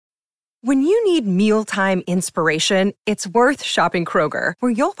When you need mealtime inspiration, it's worth shopping Kroger,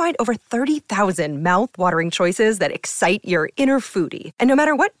 where you'll find over 30,000 mouth-watering choices that excite your inner foodie. And no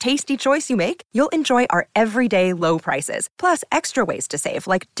matter what tasty choice you make, you'll enjoy our everyday low prices, plus extra ways to save,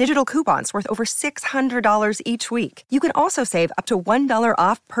 like digital coupons worth over $600 each week. You can also save up to $1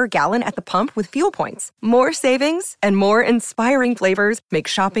 off per gallon at the pump with fuel points. More savings and more inspiring flavors make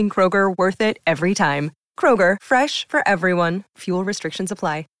shopping Kroger worth it every time. Kroger, fresh for everyone. Fuel restrictions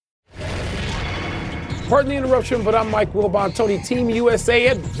apply. Pardon the interruption, but I'm Mike Wilbon. Tony, Team USA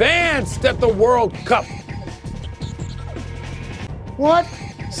advanced at the World Cup. What?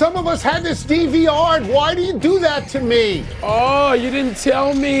 Some of us had this DVR'd. Why do you do that to me? Oh, you didn't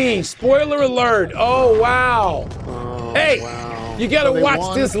tell me. Spoiler alert. Oh, wow. Wow. You got to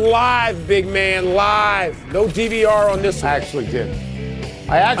watch this live, big man, live. No DVR on this one. I actually did.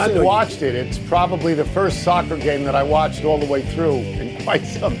 I actually watched it. It's probably the first soccer game that I watched all the way through in quite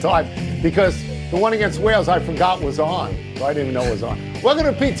some time because the one against Wales I forgot was on. So I didn't even know it was on. Welcome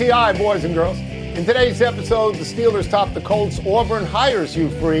to PTI, boys and girls. In today's episode, the Steelers top the Colts, Auburn hires Hugh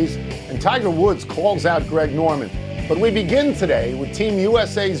Freeze, and Tiger Woods calls out Greg Norman. But we begin today with Team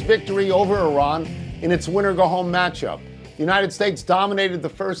USA's victory over Iran in its winner-go-home matchup. The United States dominated the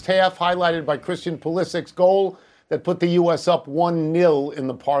first half, highlighted by Christian Pulisic's goal that put the U.S. up 1-0 in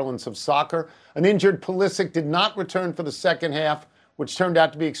the parlance of soccer. An injured Pulisic did not return for the second half, which turned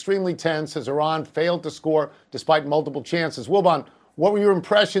out to be extremely tense as Iran failed to score despite multiple chances. Wilbon, what were your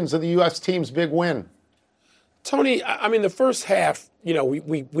impressions of the U.S. team's big win? Tony, I mean, the first half, you know,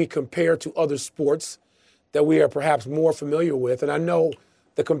 we compare to other sports that we are perhaps more familiar with. And I know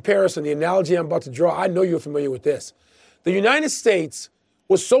the comparison, the analogy I'm about to draw, I know you're familiar with this. The United States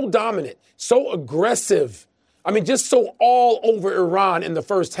was so dominant, so aggressive, I mean, just so all over Iran in the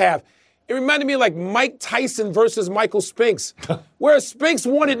first half. It reminded me of like Mike Tyson versus Michael Spinks, where Spinks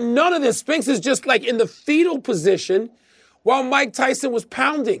wanted none of this. Spinks is just like in the fetal position while Mike Tyson was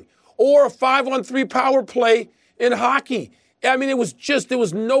pounding, or a 5-on-3 power play in hockey. I mean, there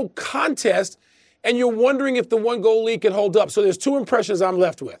was no contest, and you're wondering if the one-goal lead can hold up. So there's two impressions I'm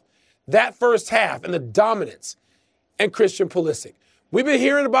left with. That first half and the dominance and Christian Pulisic. We've been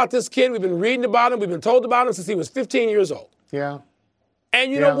hearing about this kid. We've been reading about him. We've been told about him since he was 15 years old. Yeah.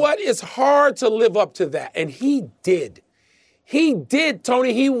 And you know what? It's hard to live up to that. And he did. He did,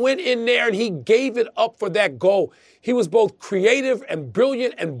 Tony. He went in there and he gave it up for that goal. He was both creative and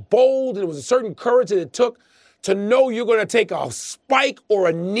brilliant and bold. And it was a certain courage that it took to know you're going to take a spike or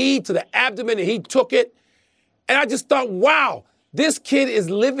a knee to the abdomen, and he took it. And I just thought, wow, this kid is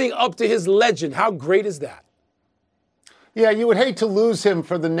living up to his legend. How great is that? Yeah, you would hate to lose him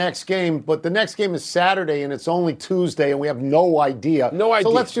for the next game, but the next game is Saturday, and it's only Tuesday, and we have no idea. No idea. So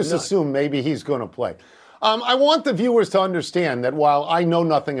let's just assume maybe he's going to play. I want the viewers to understand that while I know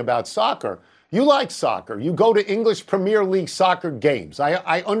nothing about soccer, you like soccer. You go to English Premier League soccer games.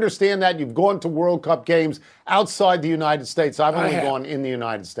 I understand that. You've gone to World Cup games outside the United States. I've only gone in the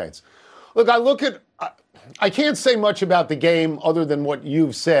United States. Look, I can't say much about the game other than what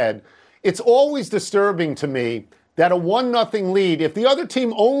you've said. It's always disturbing to me that a 1-0 lead, if the other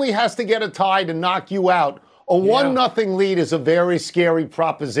team only has to get a tie to knock you out, a 1-0 lead is a very scary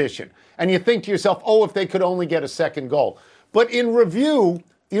proposition. And you think to yourself, oh, if they could only get a second goal. But in review,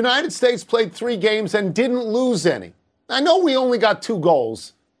 the United States played 3 games and didn't lose any. I know we only got 2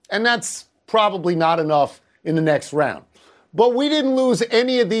 goals, and that's probably not enough in the next round. But we didn't lose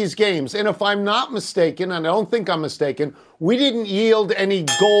any of these games. And if I'm not mistaken, and I don't think I'm mistaken, we didn't yield any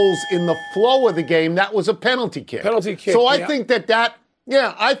goals in the flow of the game. That was a penalty kick. So I think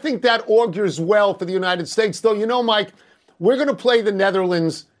I think that augurs well for the United States. Though, you know, Mike, we're going to play the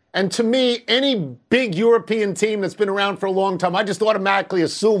Netherlands. And to me, any big European team that's been around for a long time, I just automatically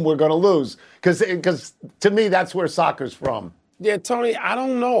assume we're going to lose. Because to me, that's where soccer's from. Yeah, Tony, I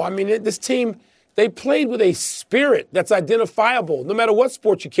don't know. I mean, this team, they played with a spirit that's identifiable, no matter what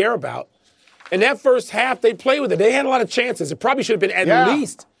sport you care about. And that first half, they played with it. They had a lot of chances. It probably should have been at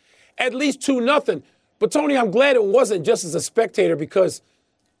least 2-0. But, Tony, I'm glad it wasn't just as a spectator because,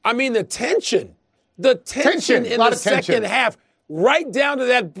 I mean, the tension in the second half, right down to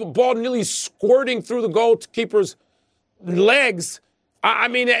that ball nearly squirting through the goalkeeper's legs. I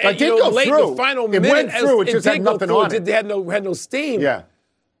mean, it did go late through. In the final it minute. Went through. It just had nothing on it. It had no steam. Yeah.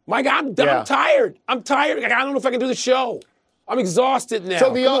 My God, I'm tired. I'm tired. I don't know if I can do the show. I'm exhausted now.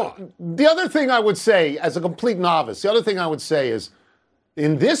 So the other thing I would say, as a complete novice, is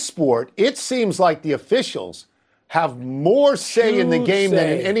in this sport, it seems like the officials have more say in the game than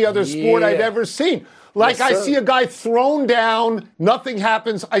in any other sport I've ever seen. Like, I see a guy thrown down, nothing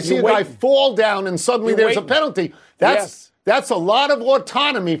happens. I see a guy fall down, and suddenly there's a penalty. That's a lot of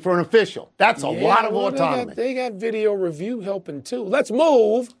autonomy for an official. That's a lot of autonomy. They got video review helping too. Let's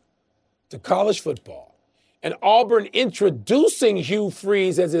move to college football. And Auburn introducing Hugh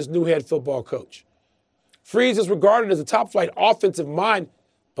Freeze as its new head football coach. Freeze is regarded as a top-flight offensive mind,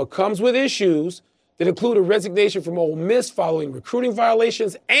 but comes with issues that include a resignation from Ole Miss following recruiting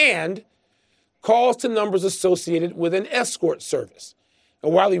violations and calls to numbers associated with an escort service.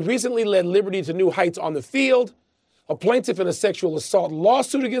 And while he recently led Liberty to new heights on the field, a plaintiff in a sexual assault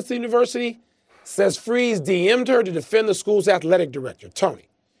lawsuit against the university says Freeze DM'd her to defend the school's athletic director. Tony,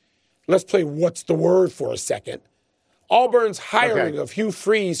 let's play What's the Word for a second. Auburn's hiring of Hugh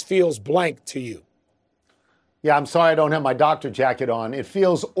Freeze feels blank to you. Yeah, I'm sorry I don't have my doctor jacket on. It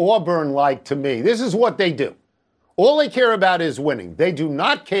feels Auburn-like to me. This is what they do. All they care about is winning. They do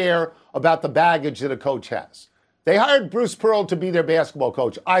not care about the baggage that a coach has. They hired Bruce Pearl to be their basketball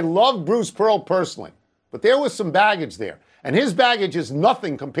coach. I love Bruce Pearl personally, but there was some baggage there. And his baggage is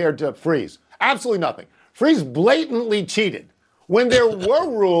nothing compared to Freeze. Absolutely nothing. Freeze blatantly cheated. When there were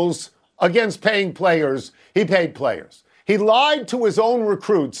rules against paying players, he paid players. He lied to his own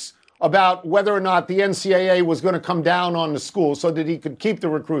recruits about whether or not the NCAA was going to come down on the school so that he could keep the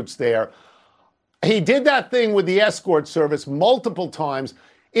recruits there. He did that thing with the escort service multiple times.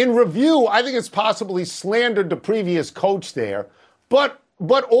 In review, I think it's possible he slandered the previous coach there. But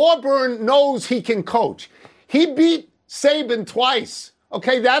Auburn knows he can coach. He beat Saban twice.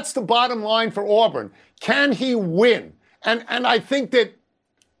 Okay, that's the bottom line for Auburn. Can he win? And I think that,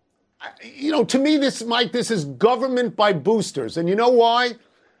 to me, this is government by boosters. And you know why?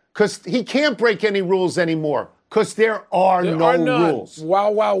 Because he can't break any rules anymore. Because there are no rules.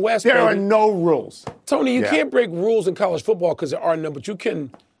 Wild, Wild West, There are no rules. Tony, you can't break rules in college football because there are none, but you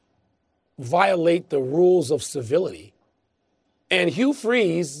can violate the rules of civility. And Hugh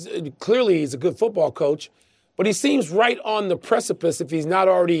Freeze, clearly he's a good football coach, but he seems right on the precipice, if he's not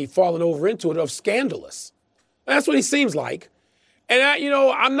already fallen over into it, of scandalous. That's what he seems like. And,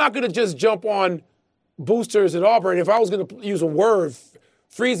 I'm not going to just jump on boosters at Auburn. If I was going to use a word,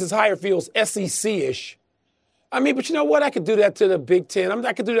 Freeze's hire feels SEC-ish. But you know what? I could do that to the Big Ten.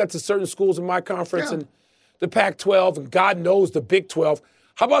 I could do that to certain schools in my conference and the Pac-12, and God knows the Big 12.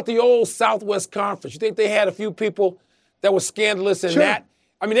 How about the old Southwest Conference? You think they had a few people that were scandalous in that?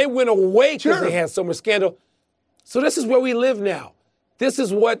 They went away because they had so much scandal. So this is where we live now. This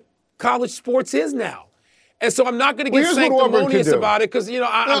is what college sports is now. And so I'm not going to get sanctimonious about it because,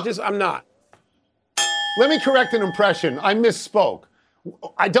 I'm not. Let me correct an impression. I misspoke.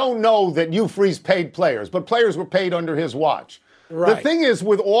 I don't know that Hugh Freeze paid players, but players were paid under his watch. Right. The thing is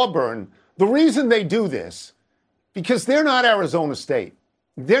with Auburn, the reason they do this, because they're not Arizona State.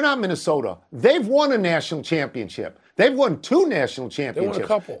 They're not Minnesota. They've won a national championship. They've won 2 national championships. They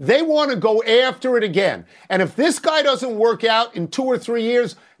won a couple. They want to go after it again. And if this guy doesn't work out in 2 or 3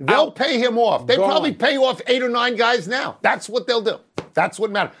 years, they'll pay him off. They probably pay off 8 or 9 guys now. That's what they'll do. That's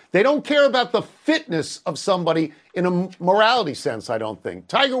what matters. They don't care about the fitness of somebody in a morality sense, I don't think.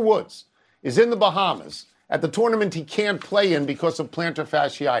 Tiger Woods is in the Bahamas at the tournament he can't play in because of plantar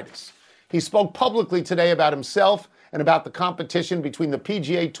fasciitis. He spoke publicly today about himself and about the competition between the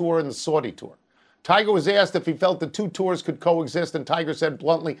PGA Tour and the Saudi Tour. Tiger was asked if he felt the 2 tours could coexist, and Tiger said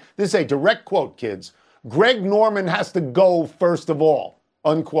bluntly, this is a direct quote, kids, Greg Norman has to go first of all,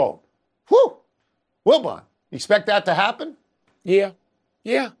 unquote. Whew. Wilbon, you expect that to happen? Yeah.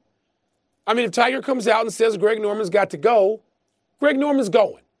 If Tiger comes out and says Greg Norman's got to go, Greg Norman's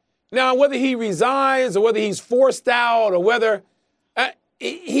going. Now, whether he resigns or whether he's forced out or whether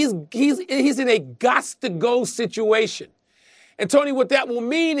he's in a gots-to-go situation. And, Tony, what that will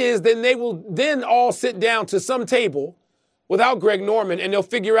mean is then they will then all sit down to some table without Greg Norman, and they'll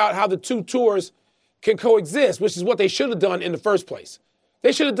figure out how the 2 tours can coexist, which is what they should have done in the first place.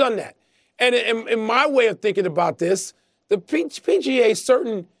 They should have done that. And in my way of thinking about this, the PGA,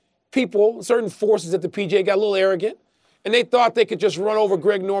 certain people, certain forces at the PGA got a little arrogant, and they thought they could just run over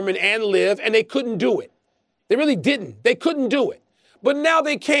Greg Norman and live, and they couldn't do it. They really didn't. They couldn't do it. But now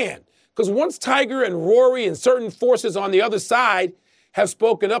they can. Because once Tiger and Rory and certain forces on the other side have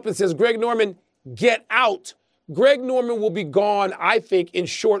spoken up and says, Greg Norman, get out, Greg Norman will be gone, I think, in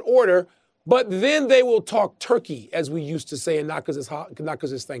short order. But then they will talk turkey, as we used to say, and not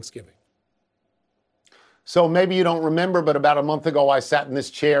because it's Thanksgiving. So maybe you don't remember, but about a month ago, I sat in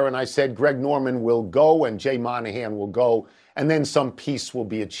this chair and I said Greg Norman will go and Jay Monahan will go, and then some peace will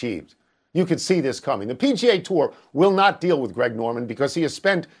be achieved. You could see this coming. The PGA Tour will not deal with Greg Norman because he has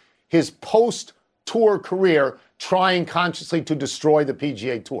spent his post-tour career trying consciously to destroy the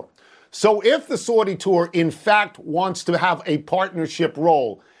PGA Tour. So if the Saudi Tour, in fact, wants to have a partnership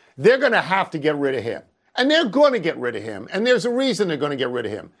role, they're going to have to get rid of him. and they're going to get rid of him, and there's a reason they're going to get rid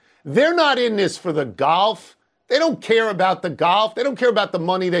of him. They're not in this for the golf. They don't care about the golf. They don't care about the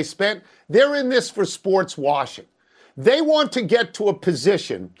money they spent. They're in this for sports washing. They want to get to a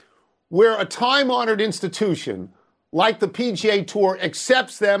position where a time-honored institution like the PGA Tour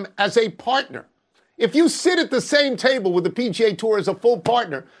accepts them as a partner. If you sit at the same table with the PGA Tour as a full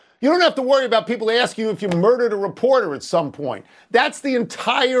partner, you don't have to worry about people asking you if you murdered a reporter at some point. That's the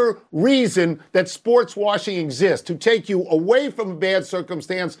entire reason that sports washing exists, to take you away from a bad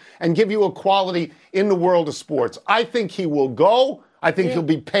circumstance and give you equality in the world of sports. I think he will go. I think he'll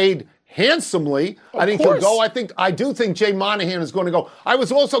be paid handsomely. I think he'll go. I do think Jay Monahan is going to go. I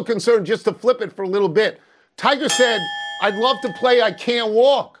was also concerned, just to flip it for a little bit. Tiger said, I'd love to play, I can't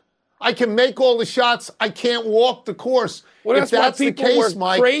walk. I can make all the shots, I can't walk the course. Well, that's why people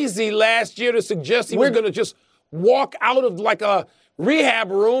were crazy last year to suggest he was going to just walk out of like a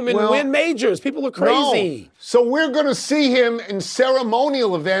rehab room and win majors. People are crazy. No. So we're going to see him in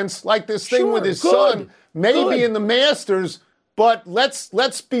ceremonial events like this thing with his son, maybe in the Masters. But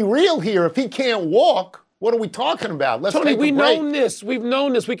let's be real here. If he can't walk, what are we talking about? Let's Tony, take a break. known this. We've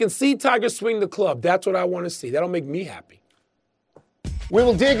known this. We can see Tiger swing the club. That's what I want to see. That'll make me happy. We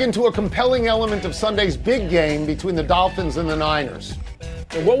will dig into a compelling element of Sunday's big game between the Dolphins and the Niners.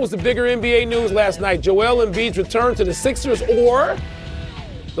 And what was the bigger NBA news last night? Joel Embiid's return to the Sixers, or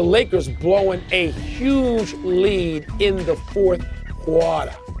the Lakers blowing a huge lead in the fourth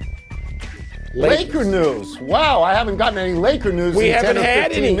quarter? Laker news. Wow, I haven't gotten any Laker news in 10 or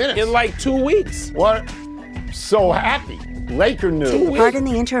 15 minutes. In like 2 weeks. What? So happy. Laker news. Pardon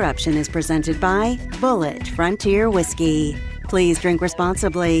the Interruption is presented by Bulleit Frontier Whiskey. Please drink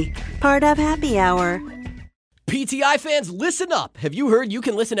responsibly. Part of Happy Hour. PTI fans, listen up. Have you heard you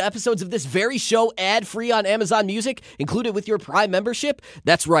can listen to episodes of this very show ad-free on Amazon Music, included with your Prime membership?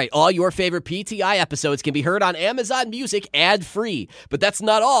 That's right. All your favorite PTI episodes can be heard on Amazon Music ad-free. But that's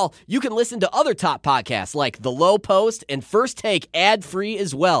not all. You can listen to other top podcasts like The Low Post and First Take ad-free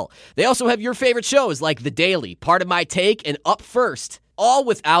as well. They also have your favorite shows like The Daily, Part of My Take, and Up First, all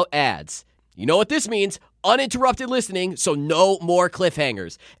without ads. You know what this means? Uninterrupted listening, so no more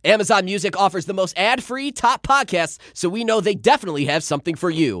cliffhangers. Amazon Music offers the most ad-free top podcasts, so we know they definitely have something for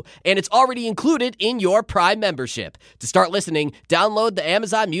you. And it's already included in your Prime membership. To start listening, download the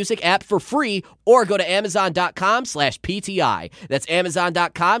Amazon Music app for free or go to amazon.com/PTI. That's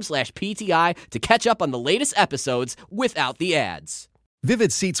amazon.com/PTI to catch up on the latest episodes without the ads.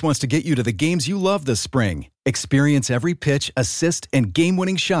 Vivid Seats wants to get you to the games you love this spring. Experience every pitch, assist, and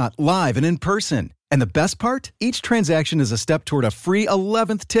game-winning shot live and in person. And the best part? Each transaction is a step toward a free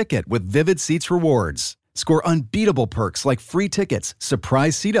 11th ticket with Vivid Seats rewards. Score unbeatable perks like free tickets,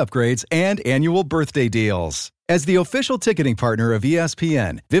 surprise seat upgrades, and annual birthday deals. As the official ticketing partner of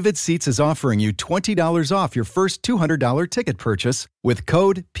ESPN, Vivid Seats is offering you $20 off your first $200 ticket purchase with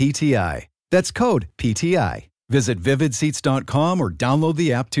code PTI. That's code PTI. Visit vividseats.com or download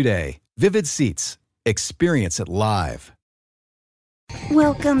the app today. Vivid Seats. Experience it live.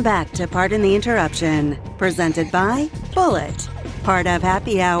 Welcome back to Pardon the Interruption, presented by Bulleit, part of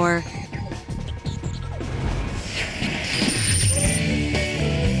Happy Hour.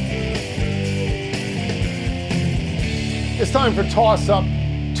 It's time for toss-up.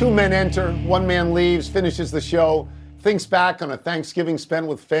 2 men enter, 1 man leaves, finishes the show, thinks back on a Thanksgiving spent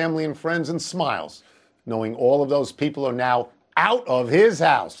with family and friends, and smiles, knowing all of those people are now out of his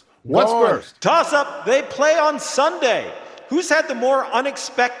house. What's first? Toss-up, they play on Sunday. Who's had the more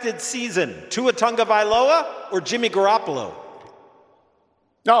unexpected season, Tua Tagovailoa or Jimmy Garoppolo?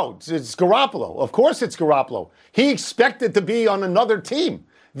 No, it's Garoppolo. Of course it's Garoppolo. He expected to be on another team.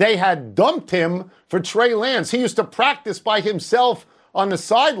 They had dumped him for Trey Lance. He used to practice by himself on the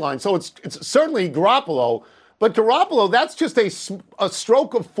sideline, so it's certainly Garoppolo. But Garoppolo, that's just a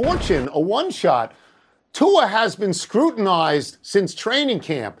stroke of fortune, a one-shot. Tua has been scrutinized since training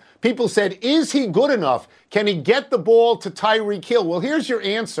camp. People said, is he good enough? Can he get the ball to Tyreek Hill? Well, here's your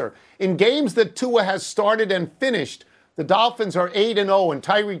answer. In games that Tua has started and finished, the Dolphins are 8-0, and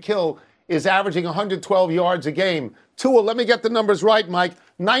Tyreek Hill is averaging 112 yards a game. Tua, let me get the numbers right, Mike.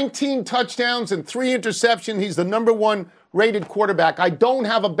 19 touchdowns and 3 interceptions. He's the number 1 rated quarterback. I don't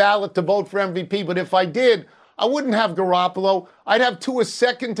have a ballot to vote for MVP, but if I did, I wouldn't have Garoppolo. I'd have Tua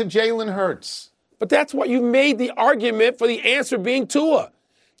second to Jalen Hurts. But that's why you made the argument for the answer being Tua.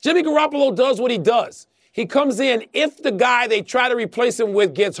 Jimmy Garoppolo does what he does. He comes in if the guy they try to replace him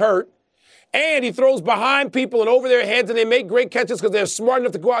with gets hurt, and he throws behind people and over their heads, and they make great catches because they're smart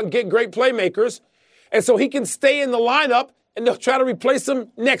enough to go out and get great playmakers. And so he can stay in the lineup, and they'll try to replace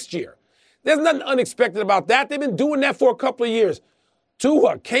him next year. There's nothing unexpected about that. They've been doing that for a couple of years.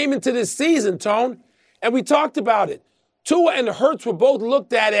 Tua came into this season, Tone, And we talked about it. Tua and Hurts were both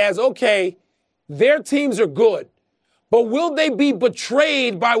looked at as, okay, their teams are good. But will they be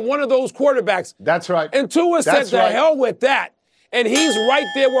betrayed by one of those quarterbacks? That's right. And Tua said, the hell with that. And he's right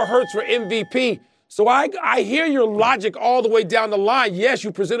there where Hurts for MVP. So I hear your logic all the way down the line. Yes,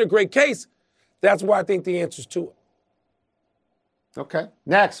 you present a great case. That's why I think the answer is Tua. Okay.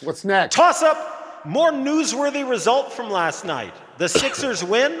 Next. What's next? Toss-up. More newsworthy result from last night. The Sixers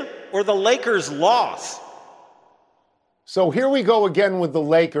win or the Lakers loss? So here we go again with the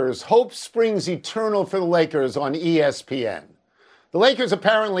Lakers. Hope springs eternal for the Lakers on ESPN. The Lakers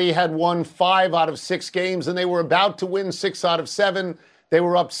apparently had won 5 out of 6 games, and they were about to win 6 out of 7. They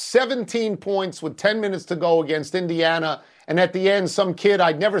were up 17 points with 10 minutes to go against Indiana. And at the end, some kid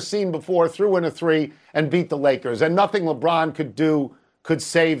I'd never seen before threw in a 3 and beat the Lakers. And nothing LeBron could do could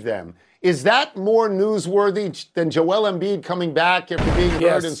save them. Is that more newsworthy than Joel Embiid coming back after being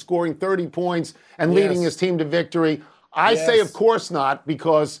hurt and scoring 30 points and leading his team to victory? I say, of course not,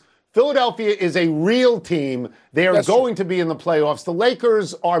 because Philadelphia is a real team. They are going to be in the playoffs. The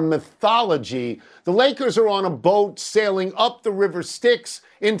Lakers are mythology. The Lakers are on a boat sailing up the river Styx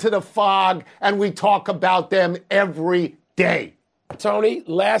into the fog, and we talk about them every day. Tony,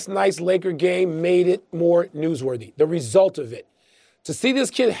 last night's Laker game made it more newsworthy. The result of it. To see this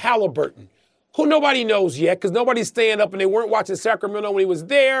kid Halliburton, who nobody knows yet because nobody's staying up and they weren't watching Sacramento when he was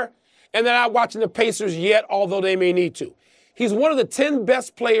there, and they're not watching the Pacers yet, although they may need to. He's one of the 10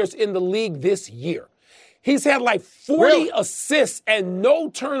 best players in the league this year. He's had like 40 assists and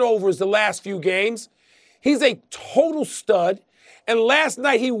no turnovers the last few games. He's a total stud. And last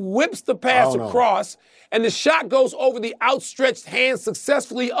night he whips the pass across, and the shot goes over the outstretched hand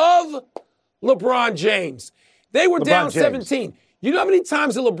successfully of LeBron James. They were down 17. You know how many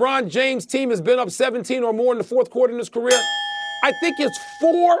times the LeBron James team has been up 17 or more in the fourth quarter in his career? I think it's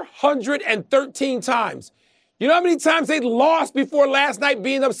 413 times. You know how many times they lost before last night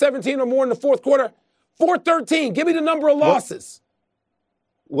being up 17 or more in the fourth quarter? 413. Give me the number of losses.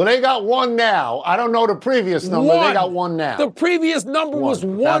 Well, they got 1 now. I don't know the previous number. They got 1 now. The previous number was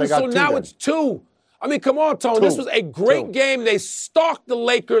 1, so now it's 2. I mean, come on, Tone. This was a great game. They stalked the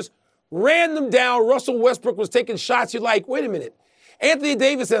Lakers, ran them down. Russell Westbrook was taking shots. You're like, wait a minute. Anthony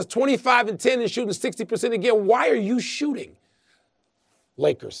Davis has 25 and 10 and shooting 60% again. Why are you shooting?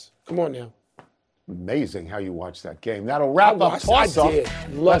 Lakers. Come on now. Amazing how you watch that game. That'll wrap up Toss-Up.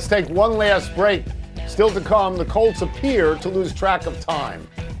 Let's take one last break. Still to come, the Colts appear to lose track of time.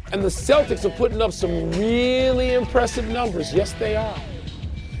 And the Celtics are putting up some really impressive numbers. Yes, they are.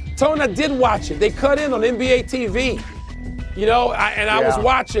 Tony, I did watch it. They cut in on NBA TV. You know, I was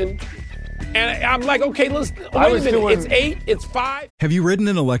watching, and I'm like, okay, wait a minute. It's 8, it's 5. Have you ridden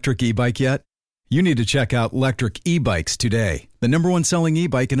an electric e-bike yet? You need to check out Lectric E-Bikes today, the #1 selling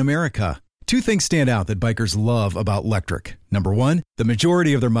e-bike in America. 2 things stand out that bikers love about Lectric. Number 1, the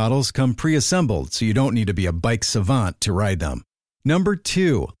majority of their models come pre-assembled, so you don't need to be a bike savant to ride them. Number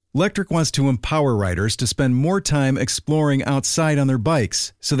 2, Lectric wants to empower riders to spend more time exploring outside on their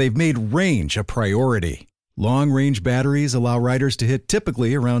bikes, so they've made range a priority. Long-range batteries allow riders to hit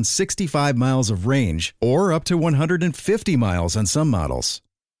typically around 65 miles of range, or up to 150 miles on some models.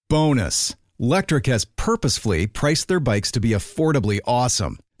 Bonus, Lectric has purposefully priced their bikes to be affordably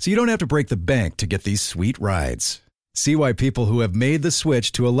awesome, so you don't have to break the bank to get these sweet rides. See why people who have made the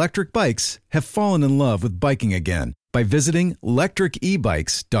switch to electric bikes have fallen in love with biking again by visiting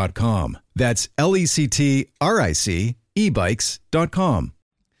lectricebikes.com. That's LECTRIC ebikes.com.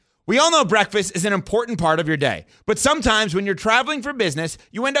 We all know breakfast is an important part of your day, but sometimes when you're traveling for business,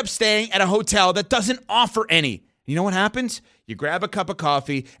 you end up staying at a hotel that doesn't offer any. You know what happens? You grab a cup of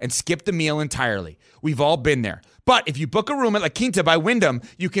coffee and skip the meal entirely. We've all been there. But if you book a room at La Quinta by Wyndham,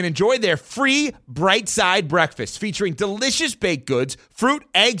 you can enjoy their free Bright Side breakfast featuring delicious baked goods, fruit,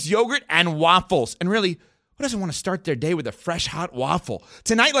 eggs, yogurt, and waffles. And really, who doesn't want to start their day with a fresh, hot waffle?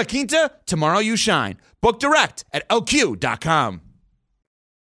 Tonight, La Quinta, tomorrow you shine. Book direct at lq.com.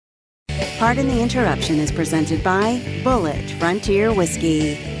 Pardon the Interruption is presented by Bulleit Frontier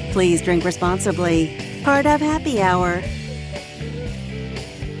Whiskey. Please drink responsibly. Part of Happy Hour.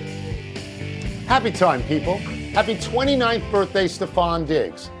 Happy time, people. Happy 29th birthday, Stephon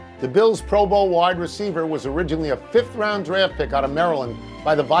Diggs. The Bills' Pro Bowl wide receiver was originally a 5th-round draft pick out of Maryland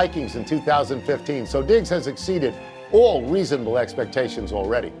by the Vikings in 2015, so Diggs has exceeded all reasonable expectations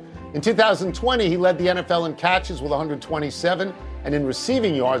already. In 2020, he led the NFL in catches with 127 and in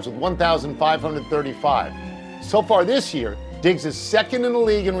receiving yards with 1,535. So far this year, Diggs is 2nd in the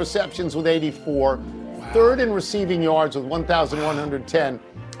league in receptions with 84, 3rd in receiving yards with 1,110,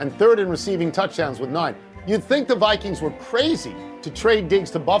 and 3rd in receiving touchdowns with 9. You'd think the Vikings were crazy to trade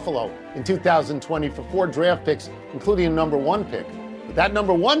Diggs to Buffalo in 2020 for 4 draft picks, including a number 1 pick. But that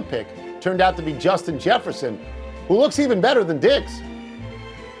number 1 pick turned out to be Justin Jefferson, who looks even better than Diggs.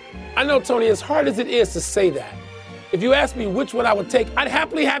 I know, Tony, as hard as it is to say that, if you ask me which one I would take, I'd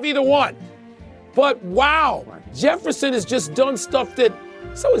happily have either one. But wow, Jefferson has just done stuff that,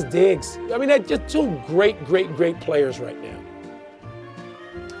 so is Diggs. I mean, they're just 2 great players right now.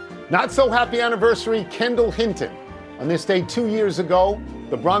 Not so happy anniversary, Kendall Hinton. On this day 2 years ago,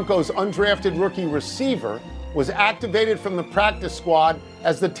 the Broncos' undrafted rookie receiver was activated from the practice squad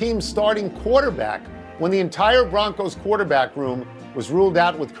as the team's starting quarterback when the entire Broncos quarterback room was ruled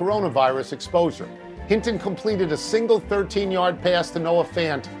out with coronavirus exposure. Hinton completed a single 13-yard pass to Noah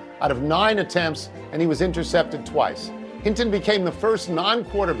Fant out of 9 attempts, and he was intercepted twice. Hinton became the first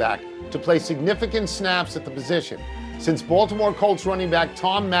non-quarterback to play significant snaps at the position since Baltimore Colts running back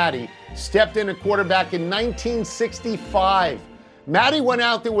Tom Matty stepped in at quarterback in 1965. Matty went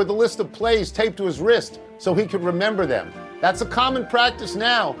out there with a list of plays taped to his wrist so he could remember them. That's a common practice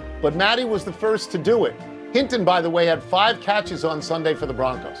now, but Matty was the first to do it. Hinton, by the way, had 5 catches on Sunday for the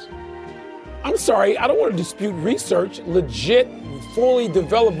Broncos. I'm sorry, I don't want to dispute research, legit, fully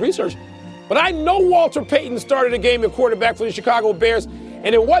developed research, but I know Walter Payton started a game at quarterback for the Chicago Bears,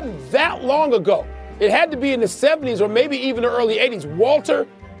 and it wasn't that long ago. It had to be in the 70s or maybe even the early 80s. Walter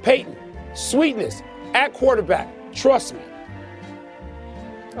Payton, sweetness, at quarterback. Trust me.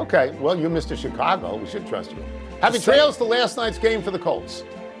 Okay, well, you're Mr. Chicago. We should trust you. Happy trails to last night's game for the Colts.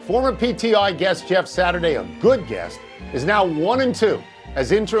 Former PTI guest Jeff Saturday, a good guest, is now 1-2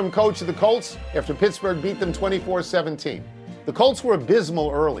 as interim coach of the Colts after Pittsburgh beat them 24-17. The Colts were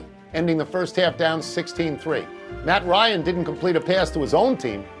abysmal early, ending the first half down 16-3. Matt Ryan didn't complete a pass to his own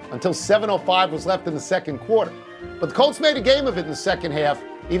team until 7:05 was left in the second quarter. But the Colts made a game of it in the second half,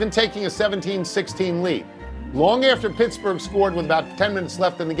 even taking a 17-16 lead. Long after Pittsburgh scored with about 10 minutes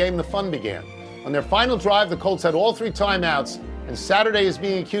left in the game, the fun began. On their final drive, the Colts had all 3 timeouts, and Saturday is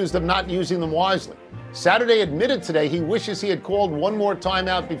being accused of not using them wisely. Saturday admitted today he wishes he had called one more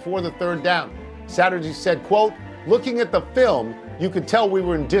timeout before the 3rd down. Saturday said, quote, "Looking at the film, you could tell we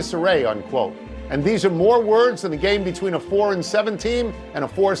were in disarray," unquote. And these are more words than the game between a 4-7 team and a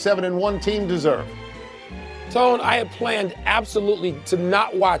 4-7-1 team deserve. Tone, I had planned absolutely to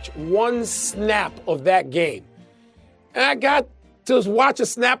not watch one snap of that game. And I got to watch a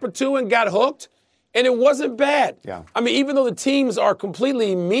snap or 2 and got hooked, and it wasn't bad. Yeah. I mean, even though the teams are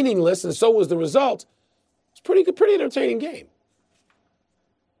completely meaningless, and so was the result, it's pretty good, pretty entertaining game.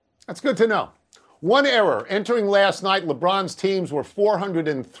 That's good to know. One error. Entering last night, LeBron's teams were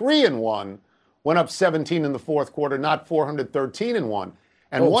 403-1, went up 17 in the fourth quarter, not 413-1.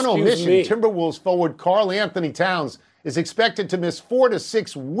 And one omission, Timberwolves forward Karl Anthony Towns is expected to miss 4 to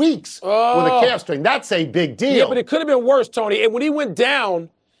 6 weeks with a calf strain. That's a big deal. Yeah, but it could have been worse, Tony. And when he went down,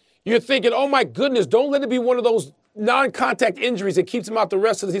 you're thinking, oh, my goodness, don't let it be one of those non-contact injuries that keeps him out the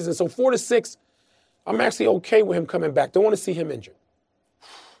rest of the season. So 4 to 6, I'm actually okay with him coming back. Don't want to see him injured.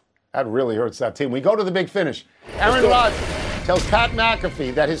 That really hurts that team. We go to the big finish. Aaron Rodgers tells Pat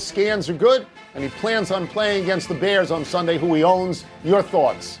McAfee that his scans are good and he plans on playing against the Bears on Sunday, who he owns. Your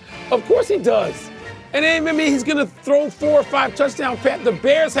thoughts? Of course he does. And it doesn't mean he's going to throw 4 or 5 touchdown passes. The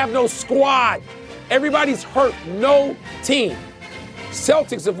Bears have no squad. Everybody's hurt. No team.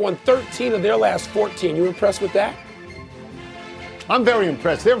 Celtics have won 13 of their last 14. You impressed with that? I'm very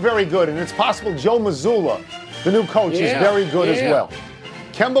impressed. They're very good, and it's possible Joe Mazzulla, the new coach, is very good as well.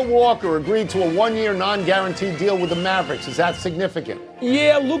 Kemba Walker agreed to a 1-year non-guaranteed deal with the Mavericks. Is that significant?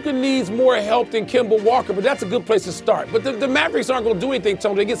 Yeah, Luka needs more help than Kemba Walker, but that's a good place to start. But the Mavericks aren't going to do anything,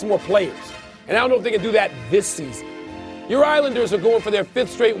 Tony. They get some more players. And I don't know if they can do that this season. Your Islanders are going for their 5th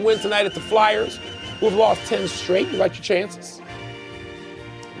straight win tonight at the Flyers, who have lost 10 straight. You like your chances?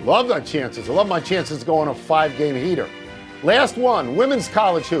 Love my chances. I love my chances to go on a 5-game heater. Last one, women's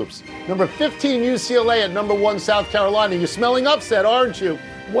college hoops. Number 15 UCLA at number 1 South Carolina. You're smelling upset, aren't you?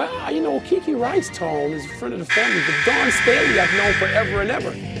 Well, you know, Kiki Rice, Tone, is a friend of the family, but Dawn Staley I've known forever and ever.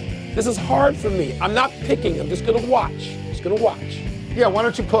 This is hard for me. I'm not picking. I'm just going to watch. Just going to watch. Yeah, why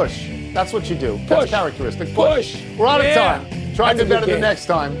don't you push? That's what you do. Push. That's characteristic. Push. We're out of time. Try to do better the next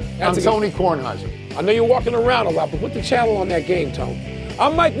time. I'm Tony Kornheiser. I know you're walking around a lot, but put the channel on that game, Tone.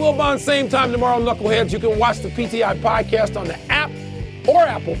 I'm Mike Wilbon. Same time tomorrow, Knuckleheads. You can watch the PTI podcast on the app or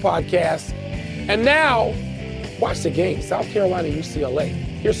Apple Podcasts. And now, watch the game. South Carolina, UCLA.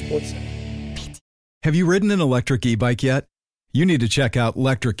 Here's SportsCenter. Have you ridden an electric e-bike yet? You need to check out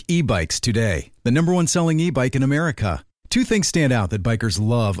Lectric E-Bikes today, the #1 selling e-bike in America. 2 things stand out that bikers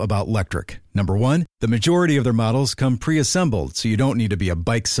love about Lectric. Number 1, the majority of their models come pre-assembled, so you don't need to be a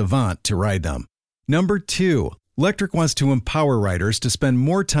bike savant to ride them. Number 2, Lectric wants to empower riders to spend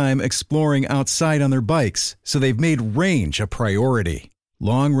more time exploring outside on their bikes, so they've made range a priority.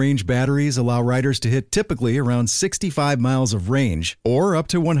 Long-range batteries allow riders to hit typically around 65 miles of range or up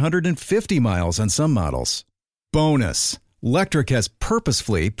to 150 miles on some models. Bonus, Lectric has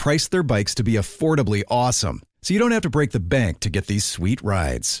purposefully priced their bikes to be affordably awesome, so you don't have to break the bank to get these sweet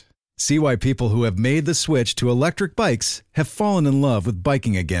rides. See why people who have made the switch to electric bikes have fallen in love with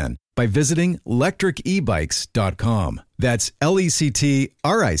biking again by visiting lectricebikes.com. That's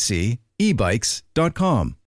LECTRIC ebikes.com.